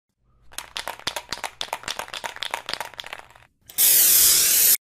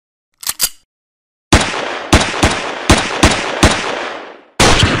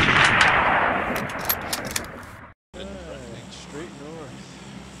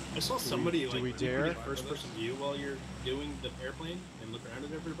I saw somebody like we dare get first-person view while you're doing the airplane and look around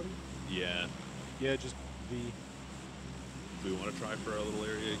at everybody. Yeah. Yeah, just V. Do we want to try for our little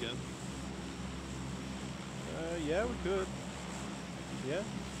area again? Yeah, we could. Yeah,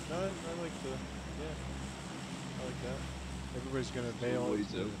 no, I like the. Yeah, I like that. Everybody's gonna bail. We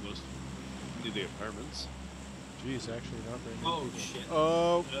need the apartments. Jeez, actually not very many. Oh people. shit.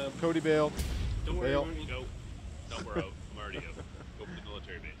 Oh, Cody bailed. Don't worry about me. Go. No, we're out. I'm already out. Go to the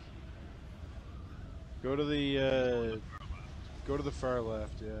military base. Go to the far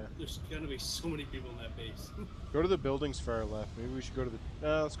left. Yeah. There's gonna be so many people in that base. Go to the buildings far left. Maybe we should go to the.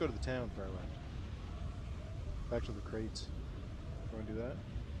 Let's go to the town far left. Back to the crates. You want to do that?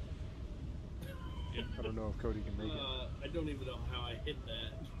 Yeah. I don't know if Cody can make it. I don't even know how I hit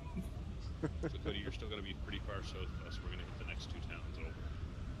that. So Cody, you're still gonna be pretty far south of us. We're gonna hit the next two towns over.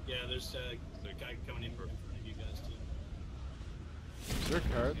 Yeah, there's a guy coming in front of you guys too. Is there a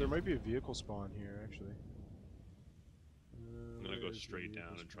car? There might be a vehicle spawn here, actually. I'm gonna go straight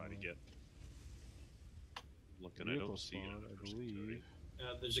down and try to get. Looking, I don't see it. I believe.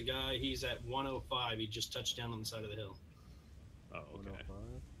 There's a guy. He's at 105. He just touched down on the side of the hill. Oh, okay. 105?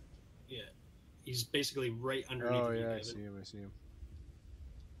 Yeah, he's basically right underneath. Oh you, yeah, I Kevin. see him. I see him.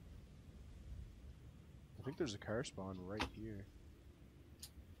 I think there's a car spawn right here.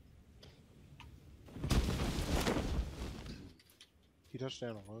 He touched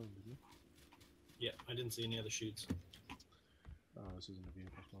down alone, did he? Yeah, I didn't see any other shoots. Oh, this isn't a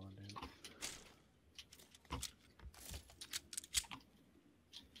vehicle spawn, damn it.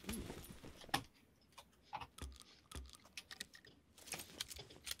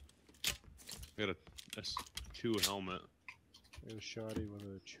 I got a S2 helmet. I got a shoddy with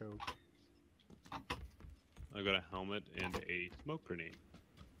a choke. I got a helmet and a smoke grenade.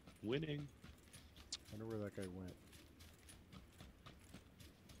 Winning. I wonder where that guy went.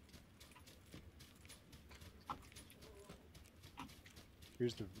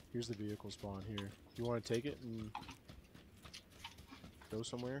 Here's the vehicle spawn here. You want to take it and go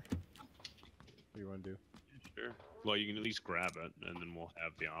somewhere? What do you want to do? Sure. Well, you can at least grab it, and then we'll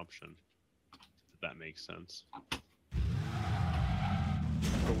have the option. If that makes sense. But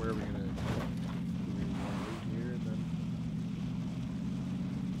where are we gonna? Do we want to wait here and then?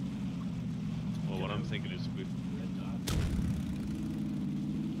 Well, what I'm thinking is we.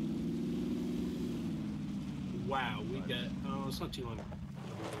 Wow, we got. Oh, it's not too long. To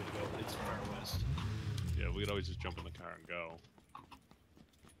go, but it's far west. Yeah, we could always just jump in the car and go.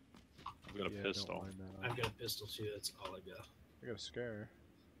 I've got a pistol. I've got a pistol too. That's all I got. I got a scar.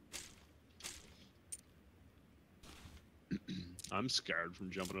 I'm scared from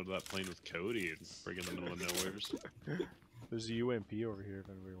jumping into that plane with Cody and friggin' the middle of nowheres. There's a UMP over here if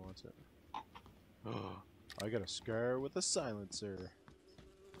anybody wants it. Oh, I got a scar with a silencer.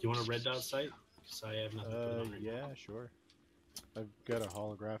 Do you want a red dot sight? Because I have nothing. On right yeah, now. sure. I've got a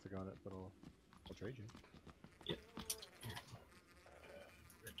holographic on it, but I'll trade you. Yeah.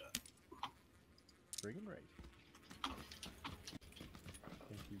 Red dot. Friggin' right.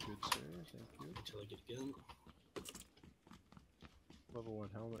 Thank you, good sir. Thank you. Until I get a gun. Level 1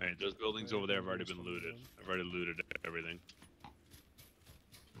 helmet. Alright, those buildings over there have already been looted. I've already looted everything.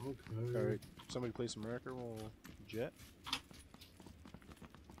 Okay. Alright, somebody place a marker, we'll jet.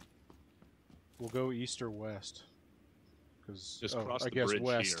 We'll go east or west. Because Just cross I the guess bridge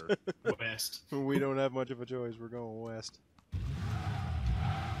west. here. West. We don't have much of a choice, we're going west.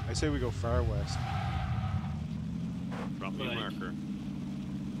 I say we go far west. Drop me a marker.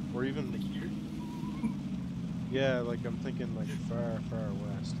 Or even Like here? yeah, like I'm thinking like far, far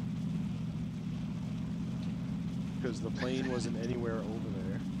west. Because the plane wasn't anywhere over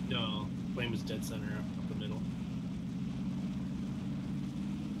there. No, plane was dead center up the middle.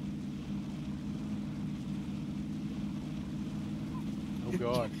 Oh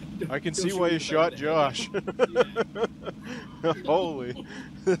god. I can Don't see shoot why me you in the shot back of the Josh. Holy.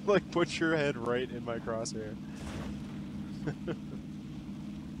 Like put your head right in my crosshair.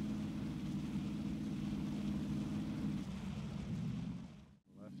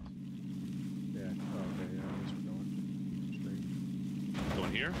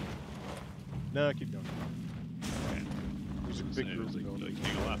 No, keep going. Okay. There's a big group like, building.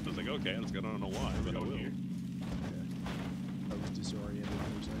 taking a left. I was like, okay, let's go. I don't know why, but I will. Yeah. I was disoriented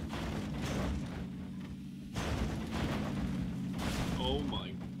for a second. Oh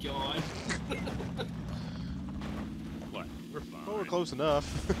my god. What? We're fine. Oh, we're close enough.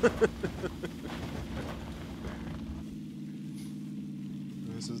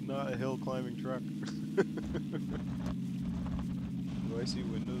 This is not a hill climbing truck. Do I see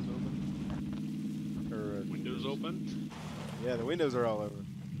windows open? Or windows open? Yeah, the windows are all open.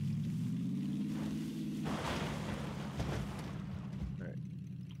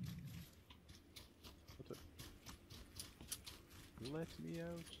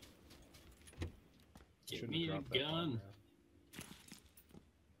 out. Get Shouldn't me have a dropped that bomb gun.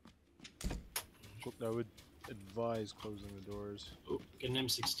 round. I would advise closing the doors. Oh, get an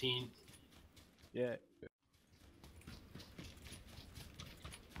M16. Yeah.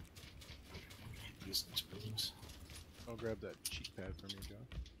 These buildings. I'll grab that cheek pad from you, John.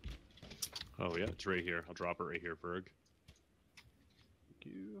 Oh yeah, it's right here. I'll drop it right here, Berg.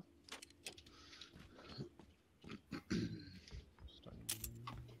 Thank you. Stunning.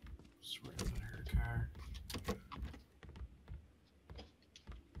 Swear to her car.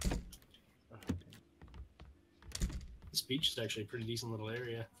 Oh, dang. This beach is actually a pretty decent little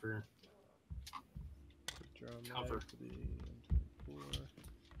area for Quick draw mag cover. for the M24.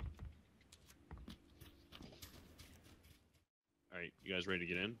 Alright, you guys ready to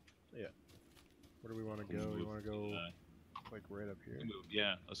get in? Yeah. Where do we want to We'll go? We move want to to go the- like right up here.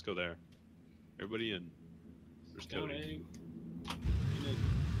 Yeah, let's go there. Everybody in. There's Cody.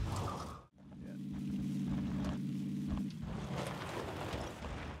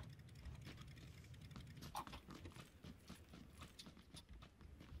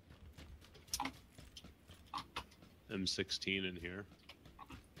 M16 in here.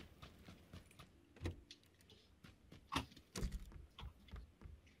 I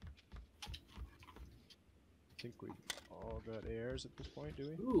think we all got ARs at this point, do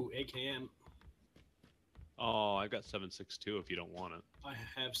we? Ooh, AKM. Oh, I've got 7.62 if you don't want it. I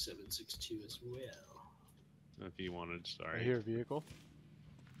have 7.62 as well. If you wanted, I sorry. hear a vehicle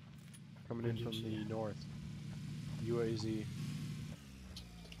coming in from the north. UAZ.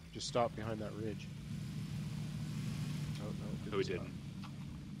 Just stop behind that ridge. Oh no, No, we stop. didn't.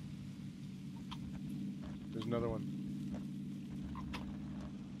 There's another one.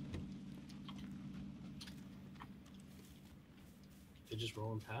 They're just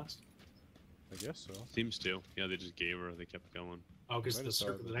rolling past. I guess so. Seems to. Yeah, they just gave her. They kept going. Oh, because Might the have saw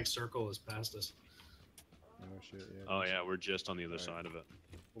circle, the them. next circle is past us. Oh shit, yeah. Oh there's- yeah, we're just on the other Alright. side of it.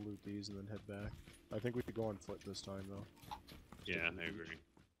 We'll loot these and then head back. I think we could go on foot this time though. Yeah, to the I beach. agree.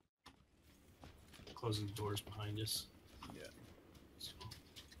 Closing the doors behind us. Yeah. So,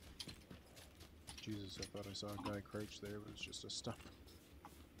 Jesus, I thought I saw a guy crouch there, but it's just a stump.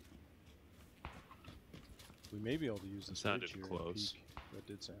 We may be able to use this Sounded ridge here and close. peek. That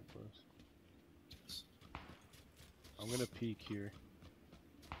did sound close. I'm gonna peek here.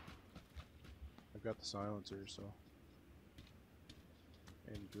 I've got the silencer, so.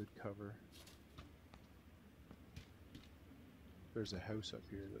 And good cover. There's a house up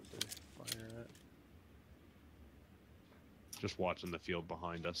here that they're firing at. Just watching the field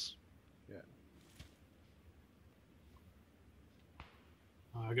behind us. Yeah.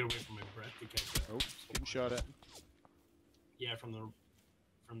 I gotta wait for my breath to catch up. Oh, getting shot at. Yeah, from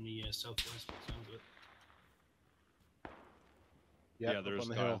the southwest. Sounds good. Yeah, up there's on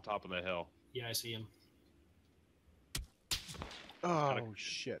the a guy hill. on top of the hill. Yeah, I see him. Oh gotta-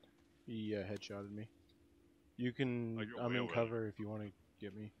 shit! He headshotted me. You can. Oh, you're I'm way in over cover if you want to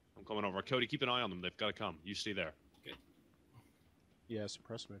get me. I'm coming over. Cody, keep an eye on them. They've got to come. You stay there. Yeah,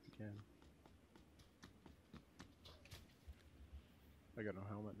 suppress him if you can. I got no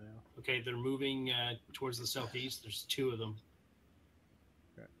helmet now. Okay, they're moving towards the southeast. There's two of them.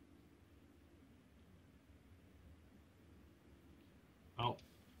 Okay. Oh,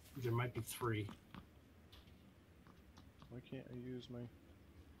 there might be three. Why can't I use my?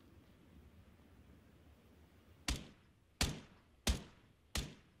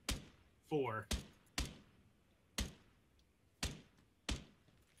 Four.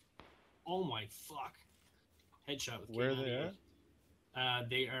 Oh my fuck. Headshot with Where are they K98.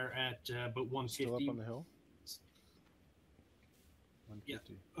 They are at about Still up 150. on the hill.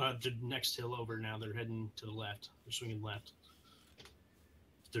 150. The next hill over now. They're heading to the left. They're swinging left.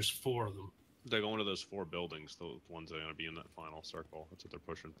 There's four of them. They're going to those 4 buildings, the ones that are going to be in that final circle. That's what they're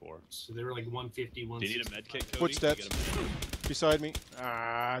pushing for. So they were like 150, Do you 160. need a med kit, Cody? Footsteps. You get a med kit? Beside me.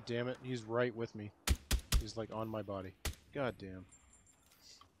 Ah, damn it! He's right with me. He's like on my body. God damn.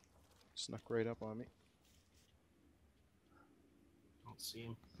 Snuck right up on me. Don't see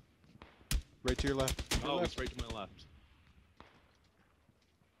him. Right to your left. To your Oh, left. it's right to my left.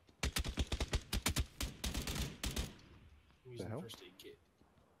 I'm using hell? first aid kit.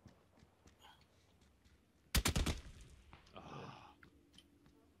 Ah,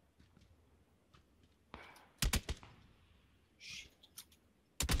 Shit.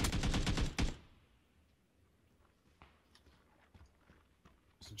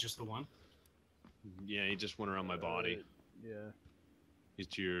 Is it just the one? yeah, he just went around my body. Yeah. He's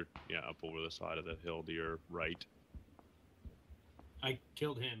to your, up over the side of the hill to your right. I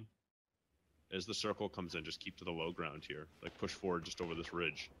killed him. As the circle comes in, just keep to the low ground here. Like push forward just over this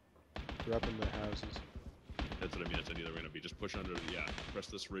ridge. They're up in the houses. That's what I mean. That's any other way gonna be. Just push under. Yeah, press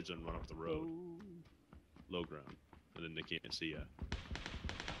this ridge and run up the road. Low ground, and then they can't see you.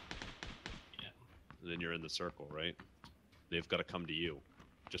 Yeah. And then you're in the circle, right? They've got to come to you.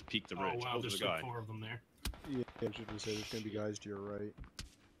 Just peek the ridge. Oh wow, there's there's a guy. 4 of them there. Yeah, I was just gonna say there's gonna be guys to your right.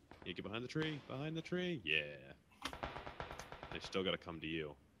 Yeah, get behind the tree. Behind the tree. Yeah. They still got to come to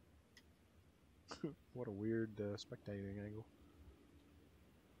you. What a weird spectating angle.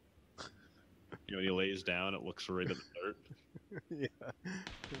 You know, when he lays down, it looks right at the dirt. Yeah,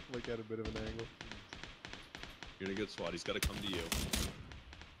 like at a bit of an angle. You're in a good spot. He's got to come to you.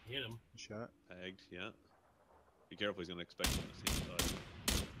 Hit him. Shot. Tagged, yeah. Be careful, he's going to expect you on the same side.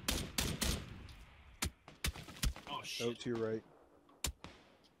 Oh shit. Out to your right.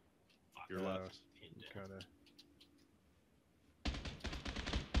 Fuck. Your left. Kind of.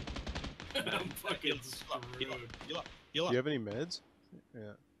 I'm fucking Heal up, screwed. heal up, Do heal up. you have any meds? Yeah.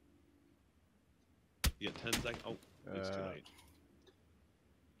 You get 10 seconds. Oh, it's too late.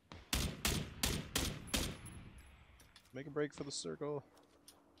 Make a break for the circle.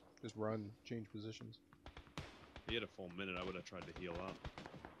 Just run. Change positions. If he had a full minute, I would have tried to heal up.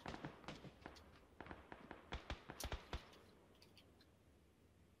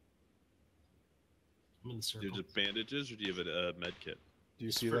 I'm in the Do circle. you have bandages or do you have a med kit? Do you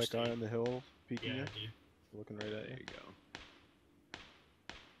It's see that first guy aid. on the hill peeking Yeah, you? dude. Looking right at There you. you go.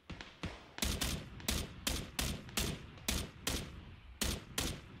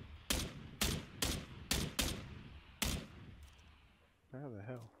 How the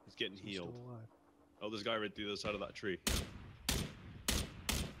hell? He's getting Is he healed. still alive? Oh, there's a guy right through the other side of that tree.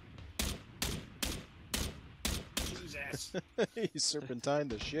 Jesus. He serpentined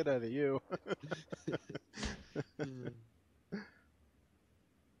the shit out of you.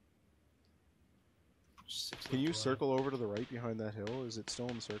 Can you circle over to the right behind that hill? Is it still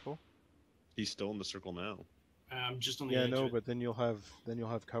in the circle? He's still in the circle now. I'm just on the Yeah, edge. no, of it. but then you'll have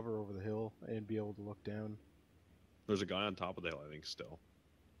cover over the hill and be able to look down. There's a guy on top of the hill, I think, still.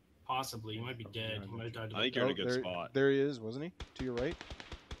 Possibly. He might be dead. He might have died. I think you're in a good there, spot. There he is, wasn't he? To your right?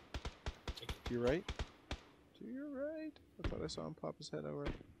 To your right? To your right? I thought I saw him pop his head over.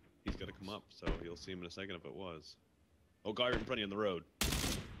 He's got to come up, so you'll see him in a second if it was. Oh, guy right in front of you on the road.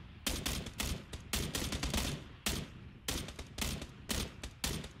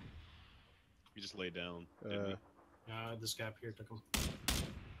 He just laid down, didn't he? This guy up here took him.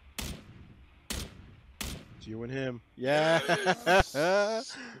 It's you and him. Yeah!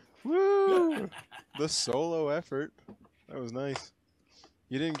 Woo! The solo effort. That was nice.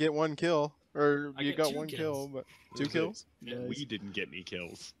 You didn't get one kill. Or I you got got 2 one kills. kill, but two It was kills? Yeah, Nice. We didn't get any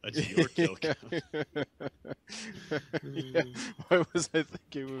kills. That's your kill count. Yeah. Why was I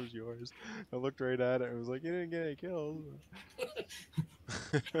thinking it was yours? I looked right at it. I was like, you didn't get any kills.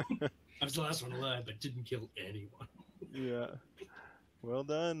 I was the last one alive, but didn't kill anyone. Yeah. Well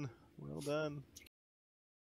done. Well done.